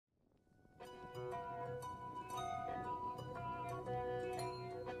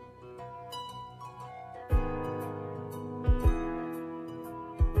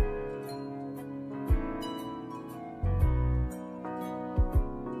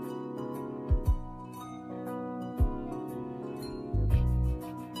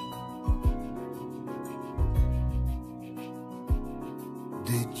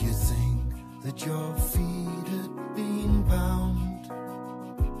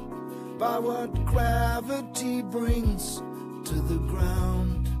by what gravity brings to the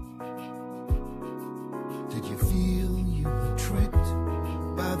ground. Did you feel you were tricked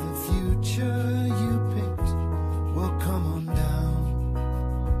by the future you picked? Well, come on down.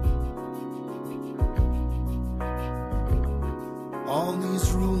 All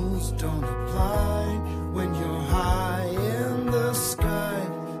these rules don't apply when you're high in the sky.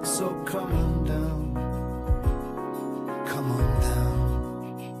 So come on down, come on down.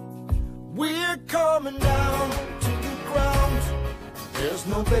 We're coming down to the ground. There's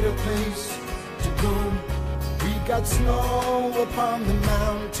no better place to go. We got snow upon the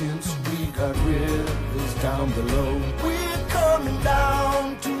mountains, we got rivers down below. We're coming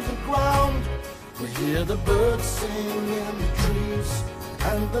down to the ground. We hear the birds sing in the trees,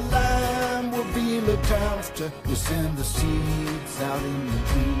 and the land will be looked after. We send the seeds out in the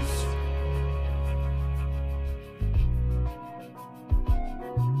breeze.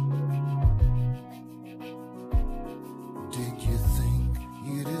 Did you think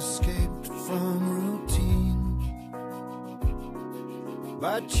you'd escaped from routine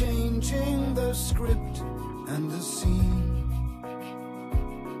by changing the script and the scene?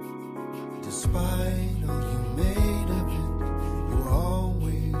 Despite all you made of it, you were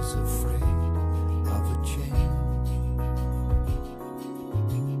always afraid of a change.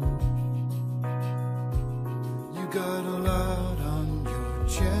 You got a lot on your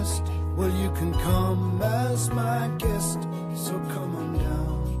chest. Well, you can come as my guest. So come on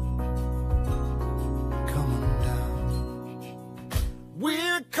down, come on down.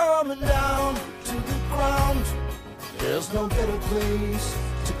 We're coming down to the ground. There's no better place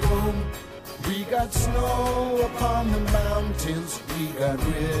to go. We got snow upon the mountains, we got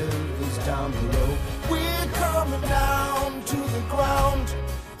rivers down below. We're coming down to the ground.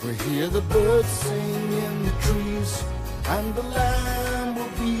 We hear the birds sing in the trees, and the land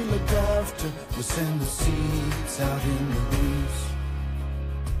will be looked after. We send the seeds out in the breeze.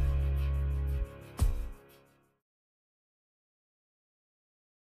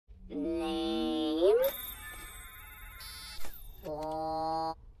 Name?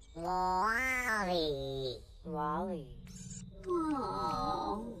 Wally. Wally.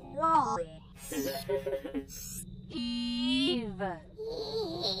 Oh, Wally. Eve.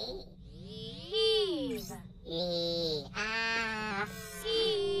 Eve. Eve.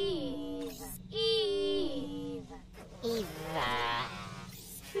 Eve. Eve. Eva.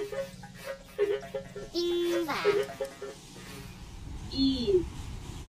 Eva. Eve.